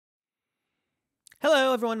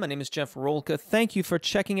Hello everyone, my name is Jeff Rolka. Thank you for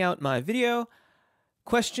checking out my video.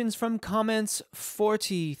 Questions from comments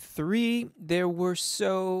 43. There were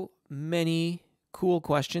so many cool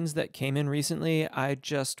questions that came in recently. I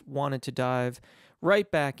just wanted to dive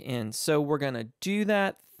right back in. So we're going to do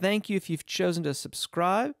that. Thank you if you've chosen to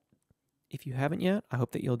subscribe. If you haven't yet, I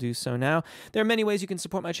hope that you'll do so now. There are many ways you can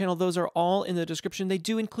support my channel. Those are all in the description. They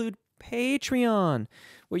do include Patreon,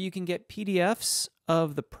 where you can get PDFs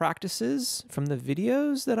of the practices from the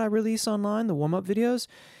videos that I release online, the warm-up videos,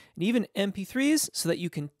 and even MP3s so that you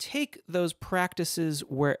can take those practices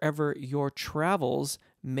wherever your travels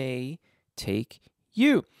may take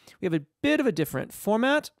you. We have a bit of a different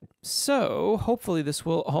format, so hopefully this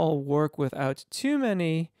will all work without too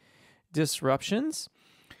many disruptions.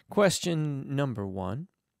 Question number 1.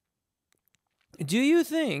 Do you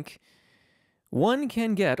think one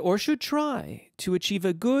can get or should try to achieve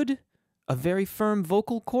a very firm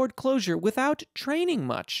vocal cord closure without training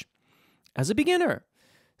much as a beginner,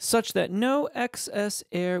 such that no excess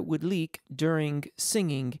air would leak during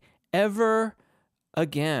singing ever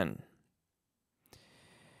again?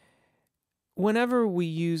 Whenever we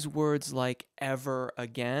use words like ever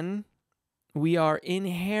again, we are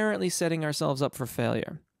inherently setting ourselves up for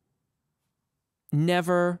failure.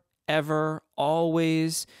 Never, ever,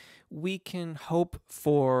 always. We can hope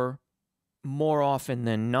for more often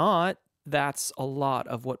than not. That's a lot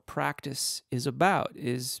of what practice is about,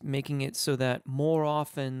 is making it so that more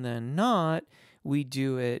often than not, we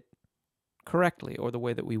do it correctly or the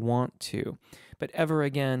way that we want to. But ever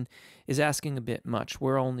again is asking a bit much.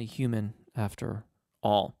 We're only human after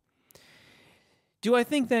all. Do I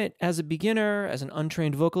think that as a beginner, as an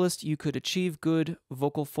untrained vocalist, you could achieve good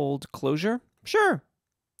vocal fold closure? Sure.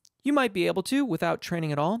 You might be able to without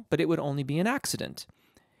training at all, but it would only be an accident.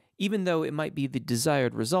 Even though it might be the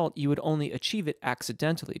desired result, you would only achieve it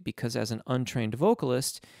accidentally because as an untrained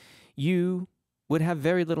vocalist, you would have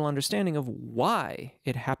very little understanding of why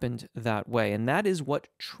it happened that way. And that is what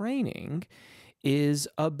training is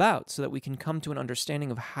about, so that we can come to an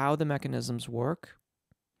understanding of how the mechanisms work,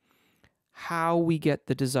 how we get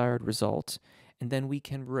the desired result, and then we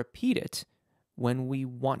can repeat it when we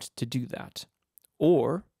want to do that.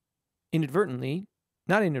 Or inadvertently,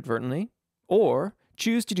 not inadvertently, or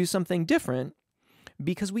choose to do something different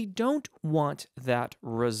because we don't want that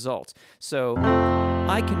result. So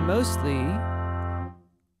I can mostly,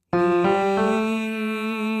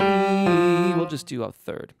 we'll just do a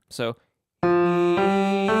third. So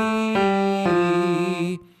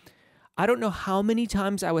I don't know how many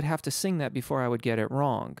times I would have to sing that before I would get it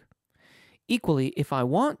wrong. Equally, if I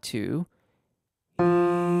want to,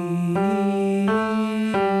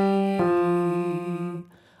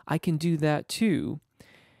 I can do that too.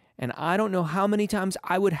 And I don't know how many times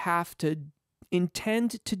I would have to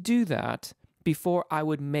intend to do that before I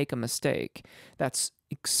would make a mistake. That's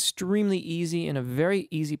extremely easy and a very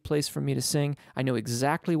easy place for me to sing. I know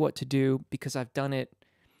exactly what to do because I've done it.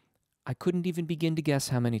 I couldn't even begin to guess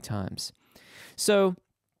how many times. So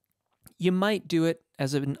you might do it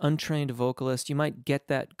as an untrained vocalist. You might get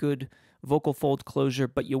that good vocal fold closure,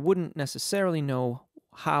 but you wouldn't necessarily know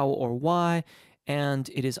how or why. And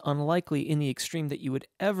it is unlikely in the extreme that you would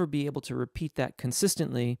ever be able to repeat that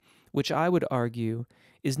consistently, which I would argue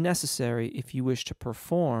is necessary if you wish to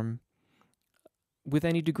perform with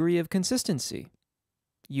any degree of consistency.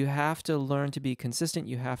 You have to learn to be consistent.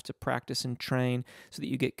 You have to practice and train so that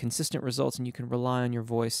you get consistent results and you can rely on your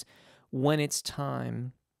voice when it's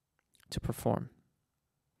time to perform.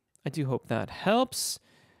 I do hope that helps.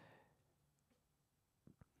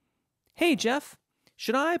 Hey, Jeff.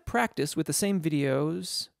 Should I practice with the same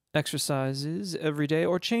videos, exercises every day,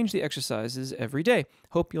 or change the exercises every day?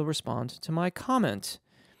 Hope you'll respond to my comment.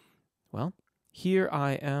 Well, here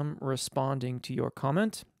I am responding to your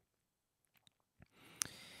comment.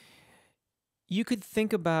 You could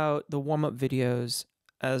think about the warm-up videos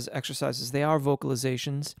as exercises. They are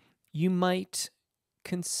vocalizations. You might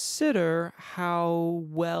consider how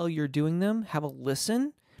well you're doing them, have a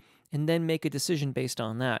listen, and then make a decision based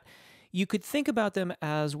on that. You could think about them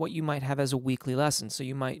as what you might have as a weekly lesson. So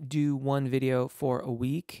you might do one video for a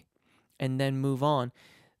week and then move on.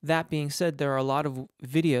 That being said, there are a lot of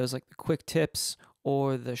videos like the quick tips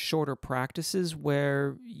or the shorter practices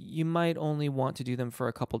where you might only want to do them for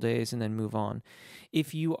a couple days and then move on.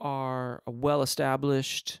 If you are a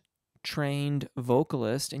well-established, trained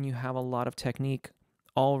vocalist and you have a lot of technique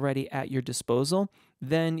already at your disposal,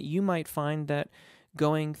 then you might find that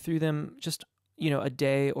going through them just a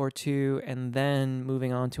day or two and then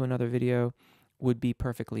moving on to another video would be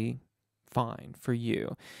perfectly fine for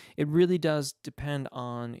you. It really does depend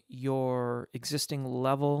on your existing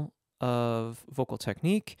level of vocal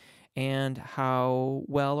technique and how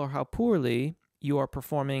well or how poorly you are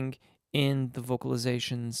performing in the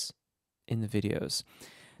vocalizations in the videos.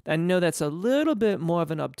 I know that's a little bit more of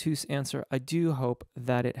an obtuse answer. I do hope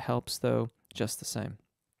that it helps, though, just the same.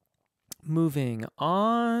 Moving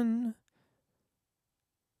on.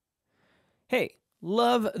 Hey,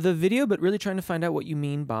 love the video, but really trying to find out what you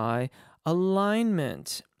mean by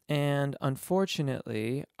alignment. And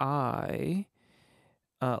unfortunately, I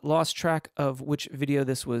lost track of which video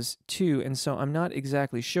this was to, and so I'm not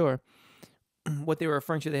exactly sure what they were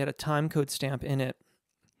referring to. They had a time code stamp in it.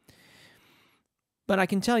 But I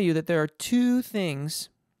can tell you that there are two things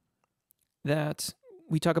that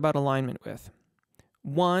we talk about alignment with.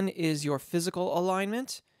 One is your physical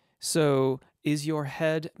alignment. So is your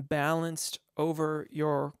head balanced over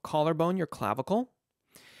your collarbone, your clavicle?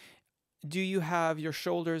 Do you have your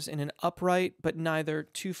shoulders in an upright but neither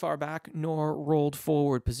too far back nor rolled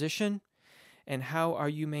forward position? And how are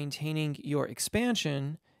you maintaining your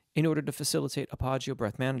expansion in order to facilitate passaggio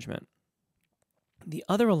breath management? The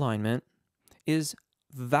other alignment is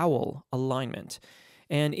vowel alignment.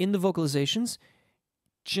 And in the vocalizations,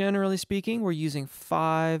 generally speaking, we're using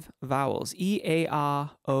 5 vowels, E, A,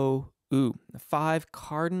 A, O, U, 5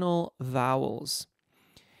 cardinal vowels.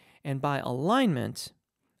 And by alignment,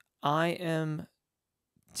 I am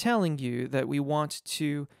telling you that we want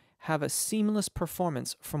to have a seamless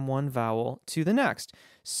performance from one vowel to the next.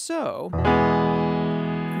 So,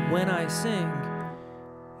 when I sing,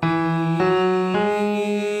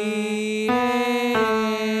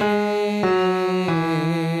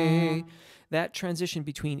 that transition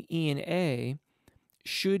between E and A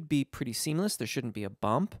should be pretty seamless. There shouldn't be a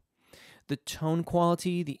bump. The tone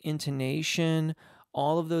quality, the intonation,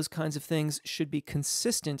 all of those kinds of things should be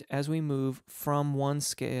consistent as we move from one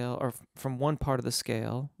scale or from one part of the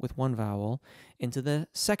scale with one vowel into the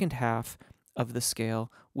second half of the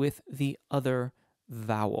scale with the other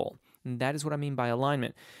vowel. And that is what I mean by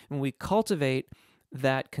alignment. When we cultivate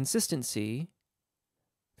that consistency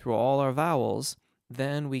through all our vowels,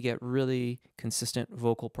 then we get really consistent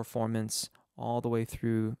vocal performance all the way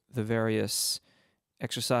through the various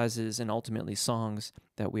exercises and ultimately songs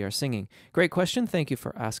that we are singing. Great question. Thank you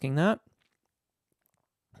for asking that.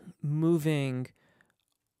 Moving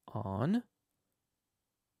on.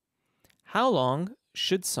 How long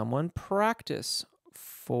should someone practice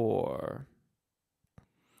for?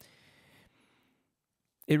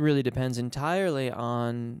 It really depends entirely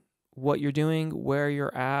on what you're doing, where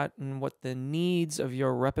you're at, and what the needs of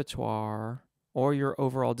your repertoire or your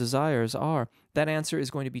overall desires are. That answer is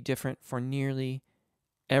going to be different for nearly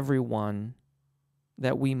everyone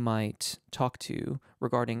that we might talk to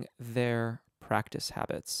regarding their practice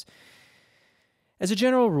habits. As a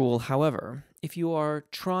general rule, however, if you are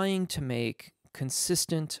trying to make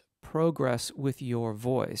consistent progress with your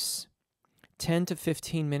voice, 10 to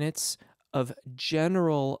 15 minutes of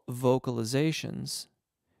general vocalizations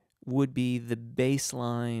would be the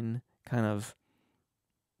baseline kind of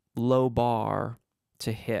low bar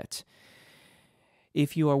to hit.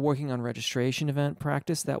 If you are working on registration event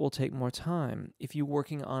practice, that will take more time. If you're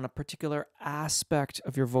working on a particular aspect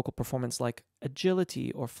of your vocal performance like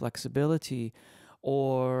agility or flexibility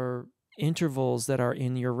or intervals that are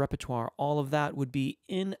in your repertoire, all of that would be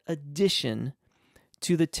in addition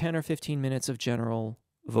to the 10 or 15 minutes of general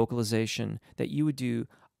vocalization that you would do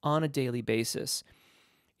on a daily basis.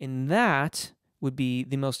 And that would be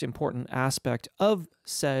the most important aspect of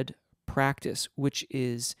said practice, which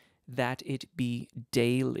is that it be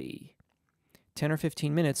daily. 10 or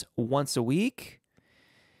 15 minutes once a week,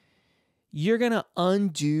 you're going to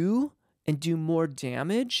undo and do more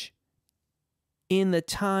damage in the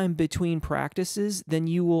time between practices than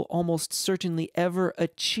you will almost certainly ever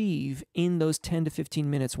achieve in those 10 to 15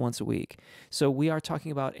 minutes once a week. So we are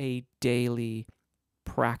talking about a daily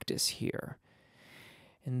practice here.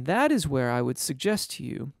 And that is where I would suggest to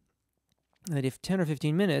you that if 10 or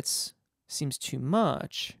 15 minutes seems too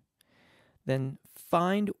much, then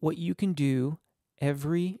find what you can do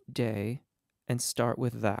every day and start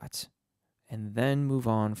with that, and then move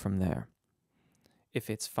on from there. If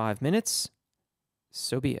it's 5 minutes,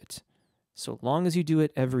 so be it. So long as you do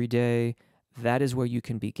it every day, that is where you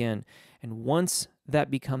can begin. And once that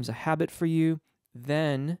becomes a habit for you,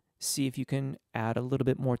 then see if you can add a little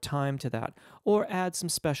bit more time to that, or add some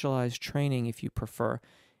specialized training if you prefer.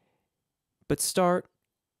 But start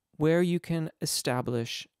where you can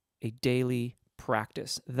establish a daily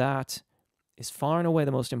practice. That is far and away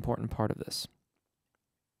the most important part of this.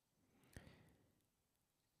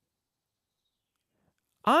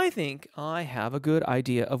 I think I have a good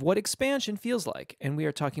idea of what expansion feels like, and we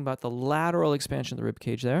are talking about the lateral expansion of the rib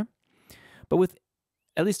cage there. But with,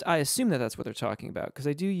 at least I assume that that's what they're talking about, because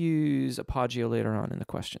I do use appaggio later on in the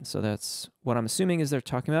question. So that's what I'm assuming is they're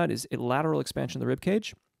talking about, is a lateral expansion of the rib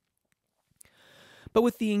cage. But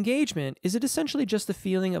with the engagement, is it essentially just the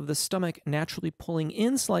feeling of the stomach naturally pulling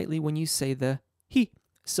in slightly when you say the he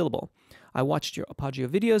syllable? I watched your appaggio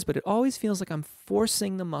videos, but it always feels like I'm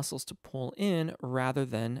forcing the muscles to pull in rather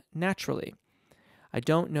than naturally. I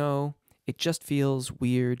don't know. It just feels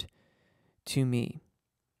weird to me.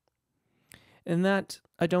 And that,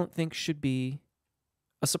 I don't think, should be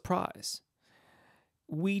a surprise.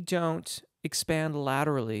 We don't expand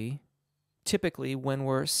laterally typically when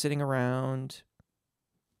we're sitting around,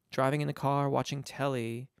 driving in the car, watching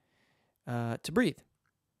telly, to breathe.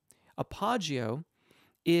 Appaggio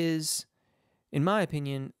is, in my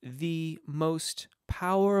opinion, the most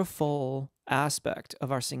powerful aspect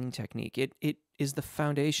of our singing technique. It is the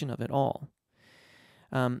foundation of it all.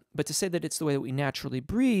 But to say that it's the way that we naturally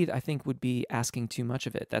breathe, I think would be asking too much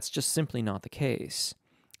of it. That's just simply not the case.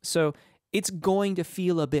 So it's going to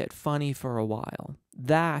feel a bit funny for a while.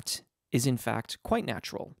 That is, in fact, quite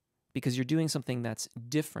natural, because you're doing something that's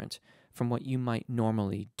different from what you might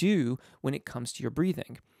normally do when it comes to your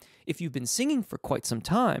breathing. If you've been singing for quite some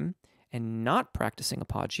time and not practicing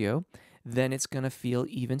appaggio, then it's going to feel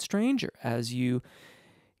even stranger as you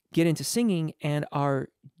get into singing and are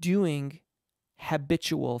doing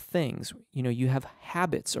habitual things. You know, you have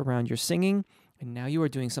habits around your singing, and now you are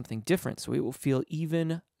doing something different, so it will feel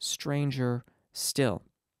even stranger still.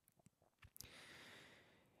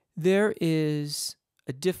 There is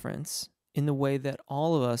a difference in the way that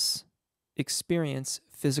all of us experience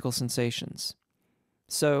physical sensations.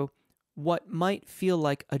 So what might feel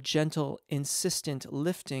like a gentle, insistent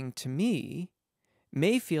lifting to me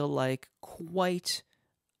may feel like quite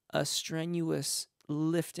a strenuous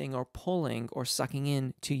lifting or pulling or sucking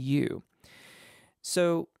in to you.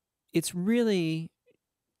 So it's really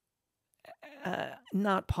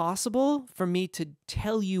not possible for me to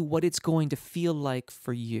tell you what it's going to feel like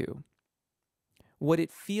for you. What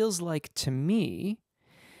it feels like to me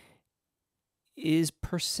is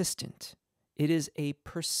persistent. It is a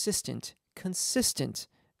persistent, consistent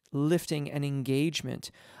lifting and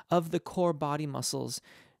engagement of the core body muscles,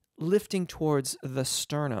 lifting towards the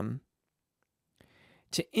sternum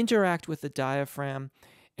to interact with the diaphragm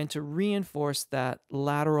and to reinforce that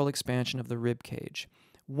lateral expansion of the rib cage.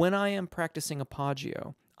 When I am practicing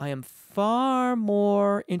appaggio, I am far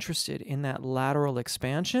more interested in that lateral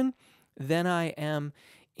expansion than I am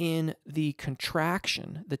in the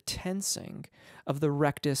contraction, the tensing of the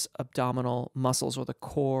rectus abdominal muscles or the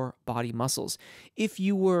core body muscles. If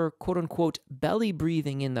you were, quote unquote, belly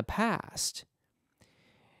breathing in the past,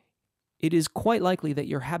 it is quite likely that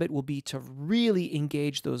your habit will be to really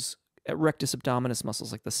engage those rectus abdominis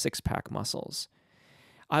muscles, like the six-pack muscles.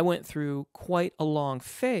 I went through quite a long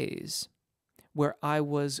phase where I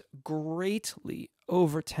was greatly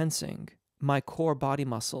over-tensing my core body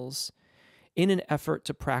muscles in an effort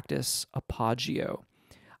to practice appaggio.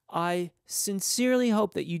 I sincerely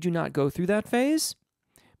hope that you do not go through that phase,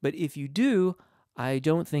 but if you do, I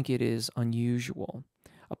don't think it is unusual.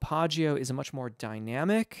 Appaggio is a much more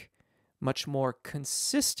dynamic, much more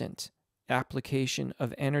consistent application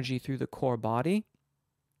of energy through the core body,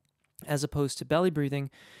 as opposed to belly breathing,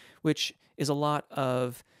 which is a lot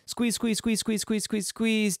of squeeze, squeeze, squeeze, squeeze, squeeze, squeeze,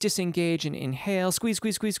 squeeze, disengage and inhale, squeeze,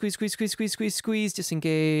 squeeze, squeeze, squeeze, squeeze, squeeze, squeeze, squeeze, squeeze,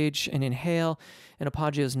 disengage and inhale. And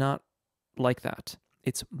appaggio is not like that.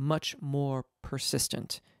 It's much more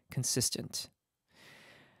persistent, consistent.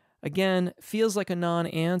 Again, feels like a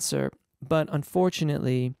non-answer, but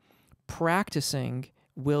unfortunately, practicing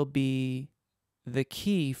will be the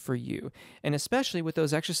key for you. And especially with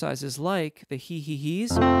those exercises like the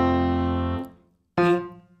he-he-he's.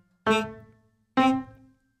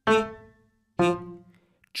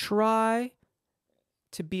 Try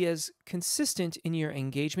to be as consistent in your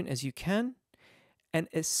engagement as you can, and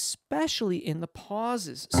especially in the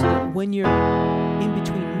pauses, so that when you're in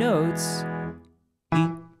between notes,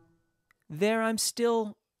 there I'm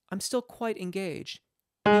still quite engaged.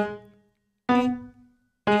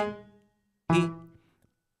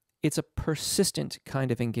 It's a persistent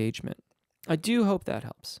kind of engagement. I do hope that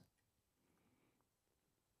helps.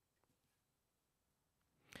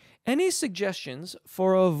 Any suggestions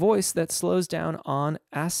for a voice that slows down on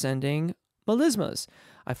ascending melismas?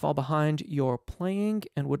 I fall behind your playing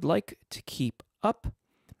and would like to keep up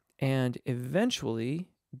and eventually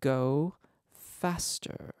go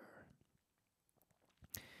faster.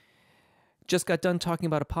 Just got done talking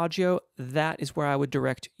about appaggio. That is where I would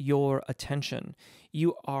direct your attention.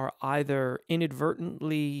 You are either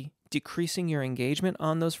inadvertently decreasing your engagement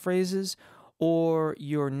on those phrases, or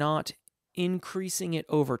you're not increasing it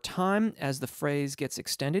over time as the phrase gets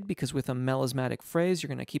extended, because with a melismatic phrase, you're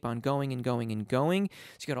going to keep on going and going and going.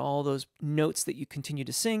 So you got all those notes that you continue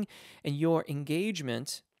to sing, and your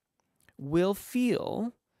engagement will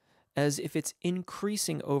feel as if it's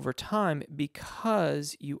increasing over time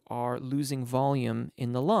because you are losing volume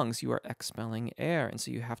in the lungs. You are expelling air, and so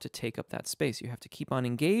you have to take up that space. You have to keep on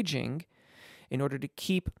engaging in order to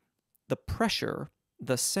keep the pressure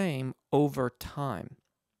the same over time.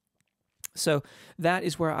 So that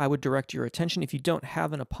is where I would direct your attention. If you don't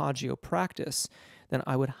have an appaggio practice, then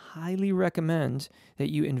I would highly recommend that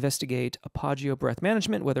you investigate appaggio breath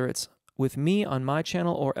management, whether it's with me on my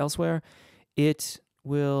channel or elsewhere. It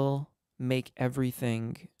will make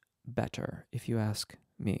everything better, if you ask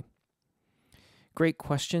me. Great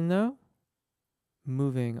question, though.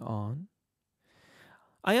 Moving on.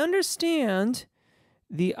 I understand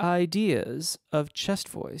the ideas of chest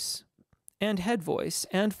voice and head voice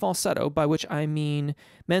and falsetto, by which I mean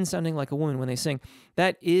men sounding like a woman when they sing.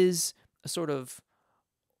 That is a sort of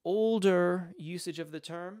older usage of the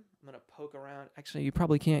term. I'm going to poke around. Actually, you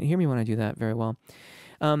probably can't hear me when I do that very well.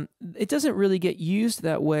 It doesn't really get used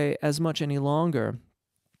that way as much any longer.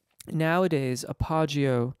 Nowadays,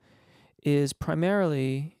 appaggio is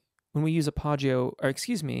primarily, when we use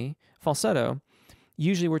falsetto,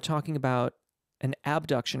 usually we're talking about an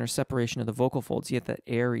abduction or separation of the vocal folds. You get that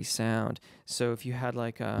airy sound. So if you had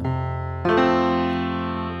like a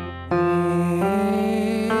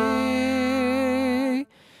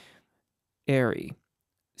airy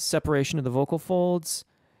separation of the vocal folds,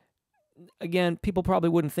 again, people probably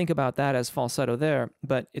wouldn't think about that as falsetto there,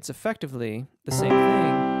 but it's effectively the same thing.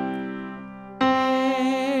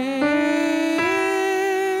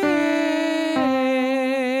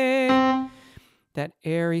 That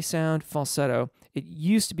airy sound, falsetto, it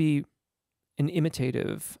used to be an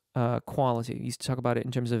imitative quality. We used to talk about it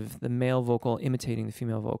in terms of the male vocal imitating the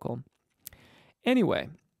female vocal. Anyway,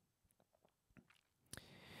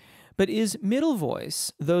 but is middle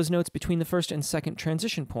voice, those notes between the first and second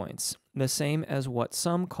transition points, the same as what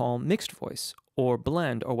some call mixed voice or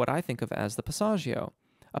blend, or what I think of as the passaggio,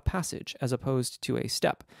 a passage as opposed to a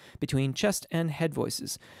step between chest and head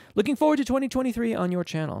voices? Looking forward to 2023 on your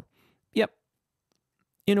channel. Yep.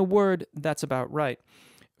 In a word, that's about right.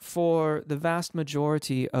 For the vast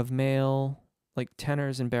majority of male, like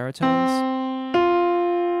tenors and baritones,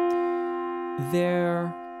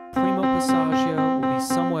 their primo passaggio will be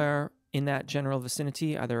somewhere in that general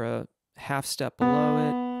vicinity, either a half step below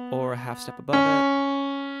it or a half step above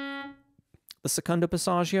it. The secondo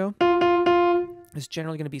passaggio is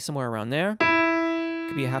generally going to be somewhere around there.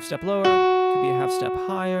 Could be a half step lower, could be a half step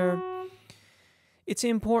higher. It's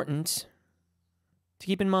important to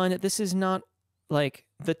keep in mind that this is not like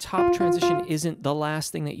the top transition isn't the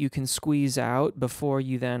last thing that you can squeeze out before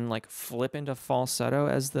you then like flip into falsetto,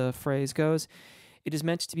 as the phrase goes. It is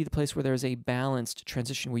meant to be the place where there is a balanced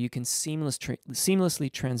transition, where you can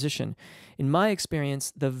seamlessly transition. In my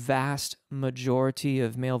experience, the vast majority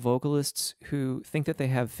of male vocalists who think that they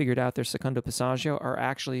have figured out their secondo passaggio are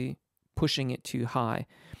actually pushing it too high.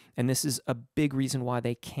 And this is a big reason why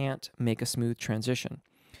they can't make a smooth transition.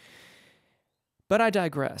 But I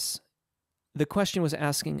digress. The question was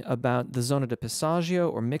asking about the zona di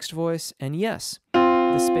passaggio or mixed voice, and yes,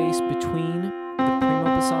 the space between the primo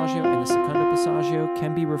passaggio and the secondo passaggio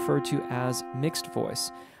can be referred to as mixed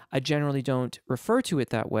voice. I generally don't refer to it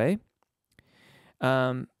that way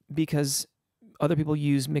because other people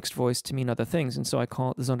use mixed voice to mean other things, and so I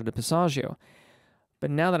call it the zona di passaggio.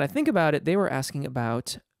 But now that I think about it, they were asking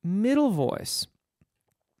about middle voice,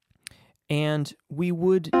 and we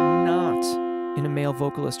would not, in a male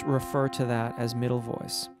vocalist, refer to that as middle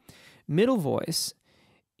voice. Middle voice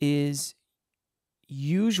is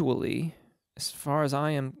usually, as far as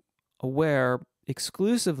I am aware,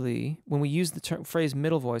 exclusively, when we use the phrase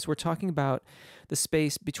middle voice, we're talking about the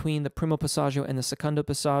space between the primo passaggio and the secondo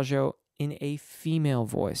passaggio in a female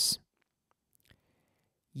voice.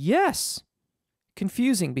 Yes!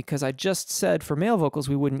 Confusing, because I just said for male vocals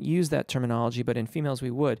we wouldn't use that terminology, but in females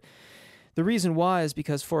we would. The reason why is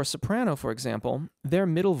because for a soprano, for example, their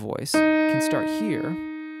middle voice can start here,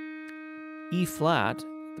 E flat,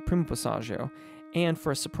 the primo passaggio, and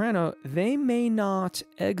for a soprano, they may not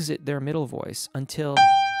exit their middle voice until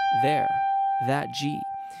there, that G.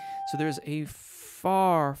 So there's a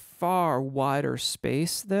far, far wider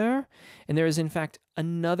space there, and there is in fact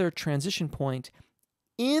another transition point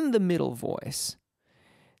in the middle voice,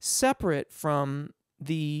 separate from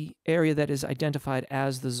the area that is identified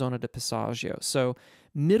as the zona di passaggio. So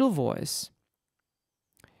middle voice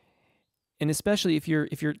And especially if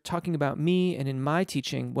you're talking about me and in my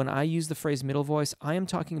teaching, when I use the phrase middle voice, I am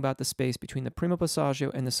talking about the space between the primo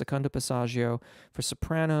passaggio and the secondo passaggio for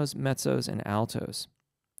sopranos, mezzos, and altos.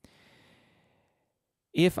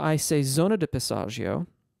 If I say zona di passaggio,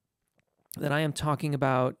 then I am talking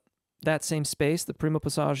about that same space, the primo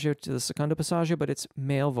passaggio to the secondo passaggio, but it's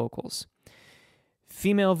male vocals.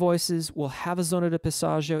 Female voices will have a zona di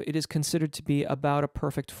passaggio. It is considered to be about a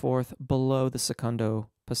perfect fourth below the secondo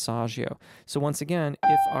passaggio. So once again,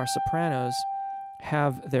 if our sopranos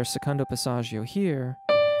have their secondo passaggio here,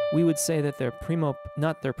 we would say that their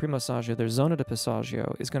not their primo passaggio, their zona di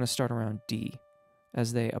passaggio is going to start around D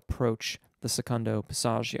as they approach the secondo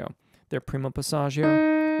passaggio. Their primo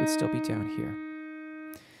passaggio would still be down here.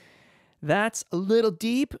 That's a little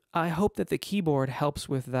deep. I hope that the keyboard helps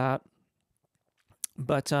with that.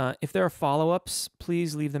 But if there are follow-ups,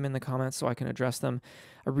 please leave them in the comments so I can address them.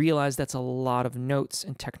 I realize that's a lot of notes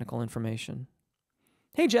and technical information.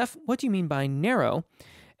 Hey, Jeff, what do you mean by narrow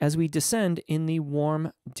as we descend in the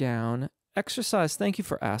warm-down exercise? Thank you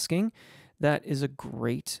for asking. That is a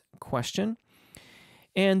great question.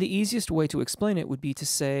 And the easiest way to explain it would be to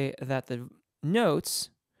say that the notes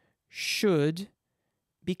should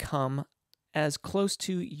become as close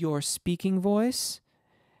to your speaking voice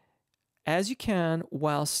as you can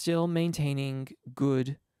while still maintaining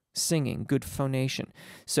good singing, good phonation.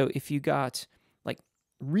 So if you got like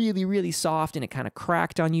really, really soft and it kind of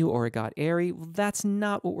cracked on you or it got airy, well, that's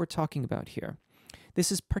not what we're talking about here.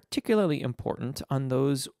 This is particularly important on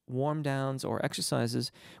those warm downs or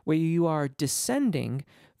exercises where you are descending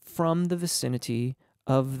from the vicinity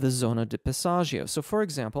of the zona di passaggio. So for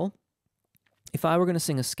example, if I were going to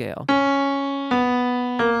sing a scale,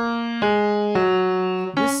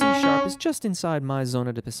 this C sharp is just inside my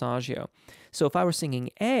zona di passaggio. So if I were singing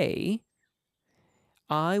A,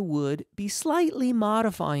 I would be slightly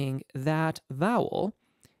modifying that vowel,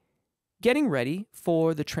 getting ready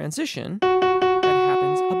for the transition that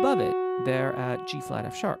happens above it, there at G flat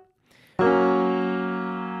F sharp.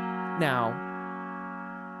 Now,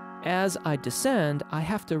 as I descend, I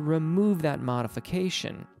have to remove that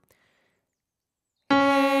modification.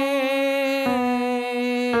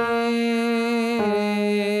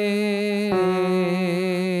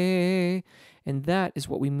 And that is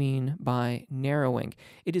what we mean by narrowing.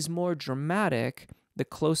 It is more dramatic the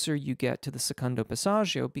closer you get to the secondo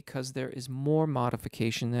passaggio because there is more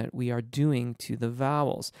modification that we are doing to the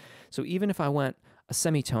vowels. So even if I went a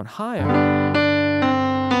semitone higher,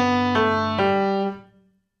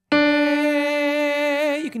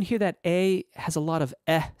 you can hear that A has a lot of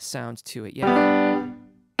eh sound to it, yeah?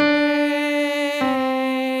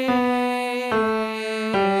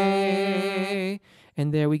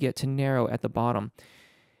 And there we get to narrow at the bottom.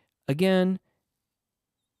 Again,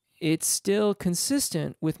 it's still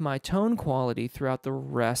consistent with my tone quality throughout the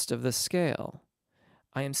rest of the scale.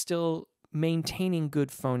 I am still maintaining good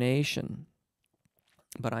phonation,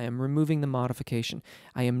 but I am removing the modification.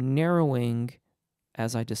 I am narrowing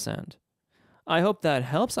as I descend. I hope that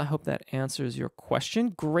helps. I hope that answers your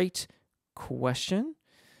question. Great question.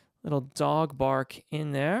 Little dog bark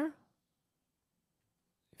in there.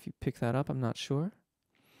 If you pick that up, I'm not sure.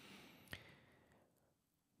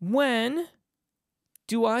 When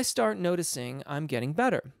do I start noticing I'm getting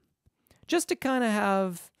better? Just to kind of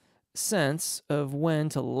have sense of when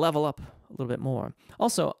to level up a little bit more.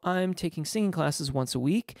 Also, I'm taking singing classes once a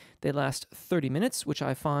week. They last 30 minutes, which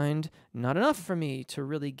I find not enough for me to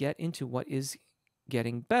really get into what is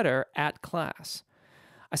getting better at class.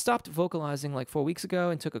 I stopped vocalizing like 4 weeks ago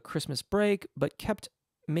and took a Christmas break, but kept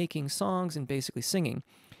making songs and basically singing.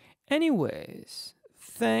 Anyways,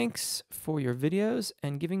 thanks for your videos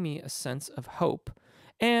and giving me a sense of hope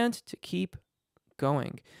and to keep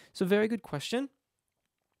going. So very good question.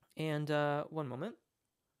 And one moment.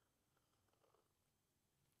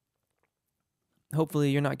 Hopefully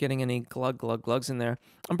you're not getting any glugs in there.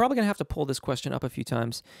 I'm probably going to have to pull this question up a few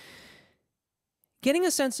times. Getting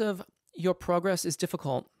a sense of your progress is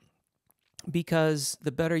difficult because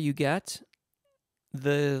the better you get,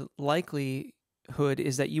 the likelihood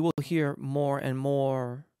is that you will hear more and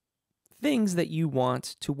more things that you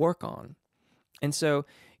want to work on. And so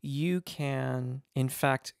you can, in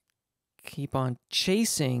fact, keep on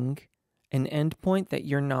chasing an endpoint that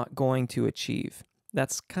you're not going to achieve.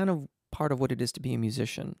 That's kind of part of what it is to be a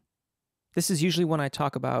musician. This is usually when I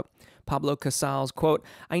talk about Pablo Casal's quote.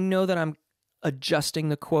 I know that I'm adjusting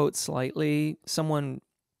the quote slightly. Someone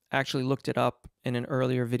actually looked it up in an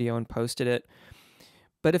earlier video and posted it.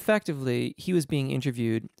 But effectively, he was being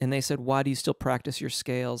interviewed, and they said, "Why do you still practice your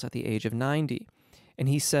scales at the age of 90?" And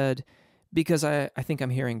he said, "Because I think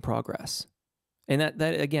I'm hearing progress." And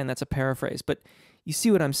that again, that's a paraphrase, but you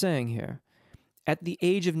see what I'm saying here. At the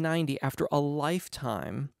age of 90, after a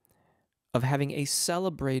lifetime of having a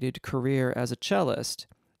celebrated career as a cellist,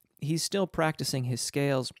 he's still practicing his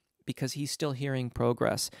scales because he's still hearing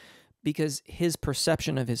progress, because his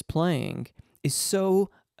perception of his playing is so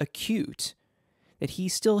acute that he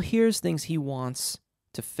still hears things he wants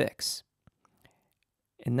to fix.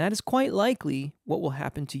 And that is quite likely what will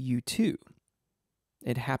happen to you too.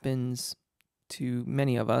 It happens to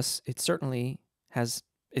many of us. It certainly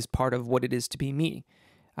is part of what it is to be me.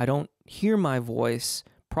 I don't hear my voice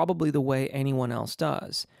probably the way anyone else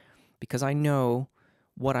does, because I know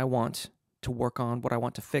what I want to work on, what I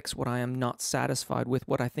want to fix, what I am not satisfied with,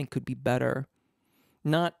 what I think could be better,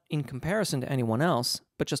 not in comparison to anyone else,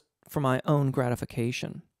 but just for my own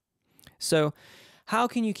gratification. So how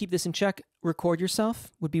can you keep this in check? Record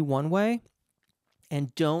yourself would be one way,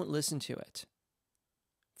 and don't listen to it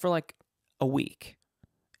for like a week,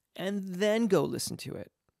 and then go listen to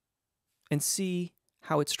it and see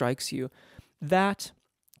how it strikes you. That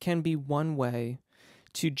can be one way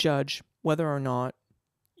to judge whether or not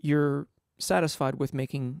you're satisfied with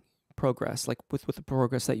making progress, like with the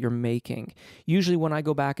progress that you're making. Usually when I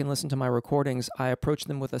go back and listen to my recordings, I approach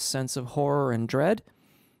them with a sense of horror and dread,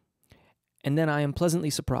 and then I am pleasantly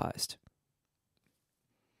surprised.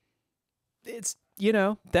 It's,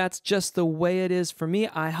 that's just the way it is for me.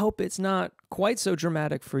 I hope it's not quite so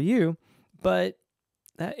dramatic for you, but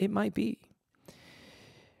it might be.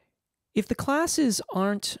 If the classes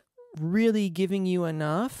aren't really giving you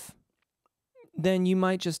enough, then you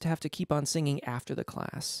might just have to keep on singing after the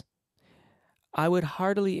class. I would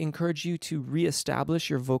heartily encourage you to reestablish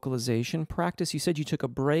your vocalization practice. You said you took a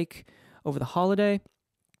break over the holiday.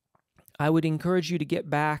 I would encourage you to get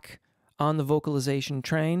back on the vocalization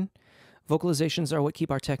train. Vocalizations are what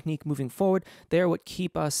keep our technique moving forward. They are what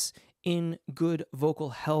keep us in good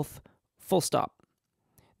vocal health, full stop.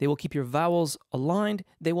 They will keep your vowels aligned.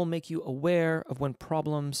 They will make you aware of when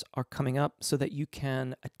problems are coming up so that you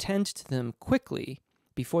can attend to them quickly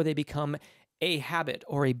before they become a habit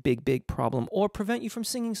or a big, big problem, or prevent you from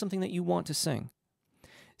singing something that you want to sing.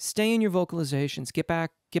 Stay in your vocalizations. Get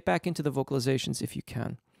back into the vocalizations if you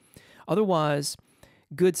can. Otherwise,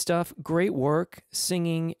 good stuff, great work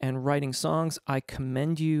singing and writing songs. I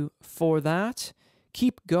commend you for that.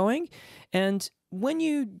 Keep going. And when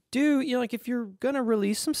you do, like if you're going to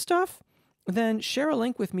release some stuff, then share a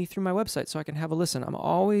link with me through my website so I can have a listen. I'm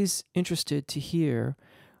always interested to hear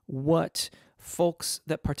what folks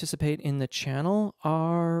that participate in the channel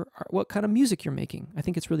are what kind of music you're making. I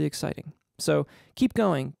think it's really exciting. So keep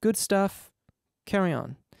going. Good stuff. Carry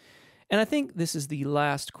on. And I think this is the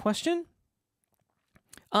last question.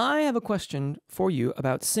 I have a question for you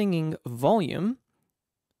about singing volume,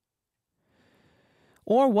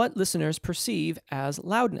 or what listeners perceive as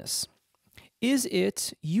loudness. Is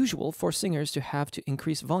it usual for singers to have to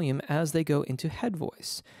increase volume as they go into head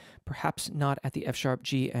voice? Perhaps not at the F sharp,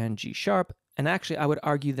 G, and G sharp. And actually, I would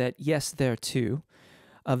argue that yes, there too,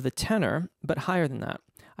 of the tenor, but higher than that.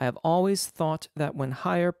 I have always thought that when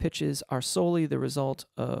higher pitches are solely the result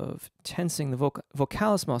of tensing the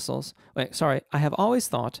vocalis muscles, I have always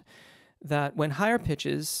thought that when higher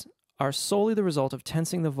pitches are solely the result of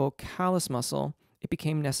tensing the vocalis muscle, it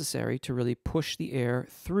became necessary to really push the air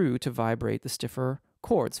through to vibrate the stiffer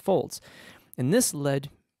chords, folds. And this led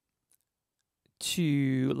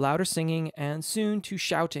to louder singing and soon to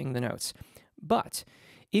shouting the notes. But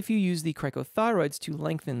if you use the cricothyroids to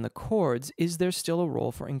lengthen the chords, is there still a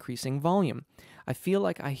role for increasing volume? I feel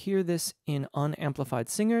like I hear this in unamplified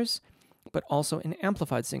singers, but also in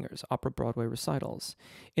amplified singers, opera, Broadway recitals.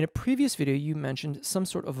 In a previous video, you mentioned some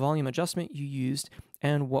sort of volume adjustment you used,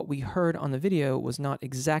 and what we heard on the video was not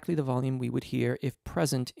exactly the volume we would hear if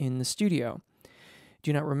present in the studio.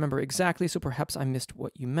 Do not remember exactly, so perhaps I missed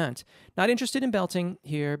what you meant. Not interested in belting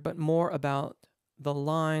here, but more about the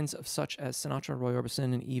lines of such as Sinatra, Roy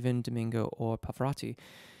Orbison, and even Domingo or Pavarotti.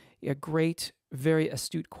 A great, very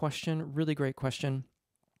astute question, really great question.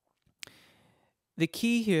 The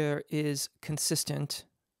key here is consistent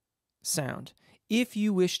sound. If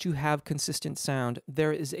you wish to have consistent sound,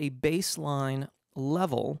 there is a baseline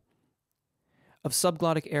level of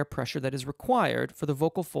subglottic air pressure that is required for the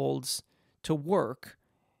vocal folds to work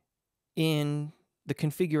in the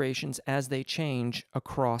configurations as they change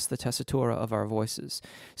across the tessitura of our voices.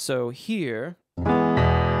 So here,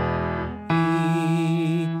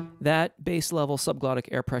 that base level subglottic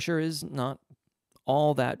air pressure is not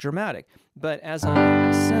all that dramatic. But as I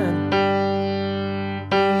ascend,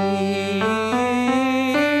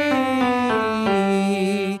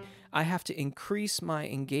 I I have to increase my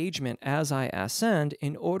engagement as I ascend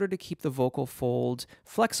in order to keep the vocal fold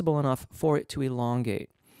flexible enough for it to elongate.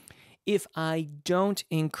 If I don't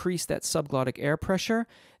increase that subglottic air pressure,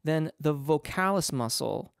 then the vocalis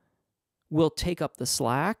muscle will take up the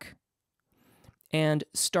slack and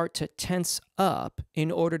start to tense up in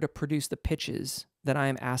order to produce the pitches that I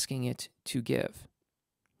am asking it to give.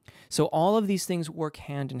 So all of these things work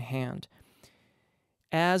hand in hand.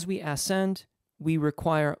 As we ascend, we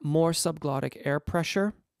require more subglottic air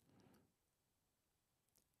pressure.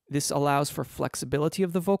 This allows for flexibility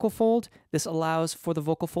of the vocal fold. This allows for the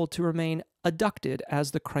vocal fold to remain adducted as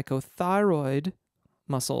the cricothyroid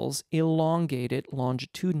muscles elongate it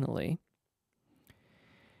longitudinally.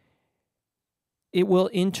 It will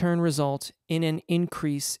in turn result in an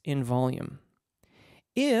increase in volume.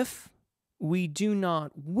 If we do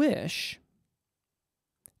not wish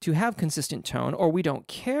to have consistent tone, or we don't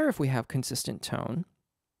care if we have consistent tone,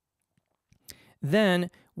 then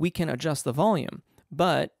we can adjust the volume,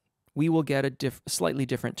 but we will get a slightly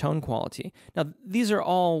different tone quality. Now, these are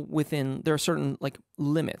all within, there are certain like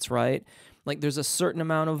limits, right? Like there's a certain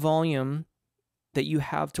amount of volume that you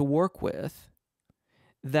have to work with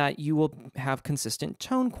that you will have consistent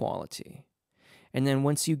tone quality. And then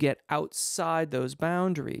once you get outside those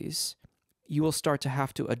boundaries, you will start to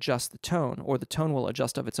have to adjust the tone, or the tone will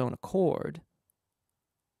adjust of its own accord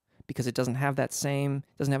because it doesn't have that same,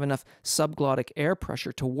 doesn't have enough subglottic air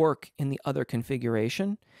pressure to work in the other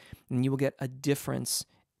configuration, and you will get a difference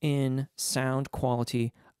in sound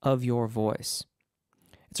quality of your voice.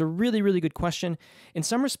 It's a really, really good question. In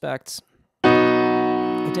some respects,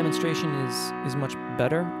 a demonstration is much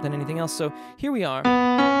better than anything else. So here we are,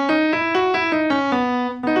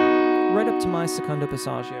 right up to my secondo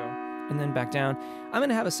passaggio, and then back down. I'm going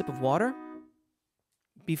to have a sip of water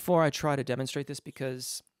before I try to demonstrate this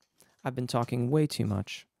because I've been talking way too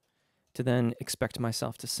much to then expect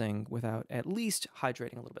myself to sing without at least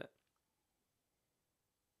hydrating a little bit.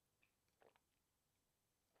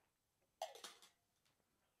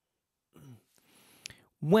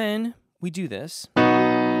 When we do this,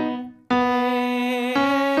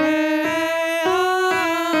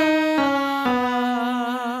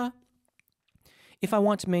 if I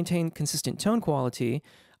want to maintain consistent tone quality,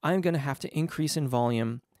 I'm going to have to increase in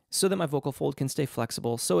volume so that my vocal fold can stay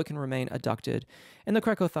flexible, so it can remain adducted, and the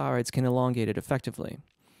cricothyroids can elongate it effectively.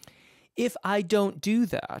 If I don't do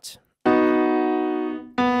that,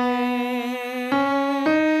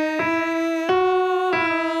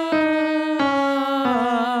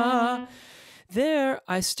 there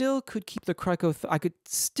I still could keep the I could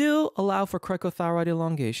still allow for cricothyroid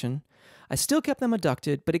elongation. I still kept them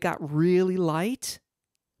adducted, but it got really light,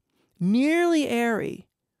 nearly airy.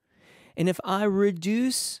 And if I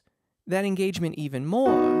reduce that engagement even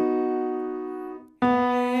more,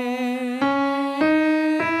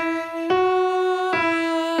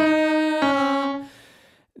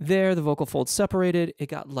 there the vocal fold separated, it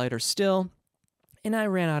got lighter still, and I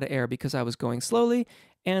ran out of air because I was going slowly,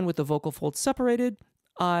 and with the vocal fold separated,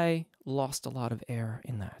 I lost a lot of air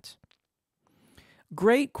in that.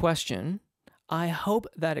 Great question. I hope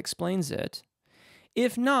that explains it.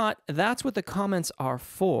 If not, that's what the comments are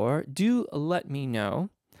for. Do let me know.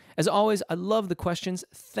 As always, I love the questions.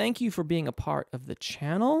 Thank you for being a part of the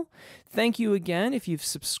channel. Thank you again if you've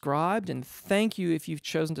subscribed, and thank you if you've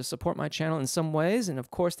chosen to support my channel in some ways. And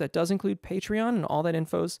of course, that does include Patreon, and all that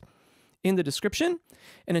info's in the description.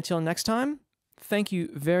 And until next time, thank you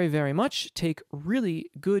very, very much. Take really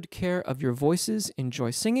good care of your voices.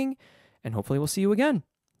 Enjoy singing, and hopefully we'll see you again.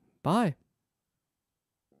 Bye.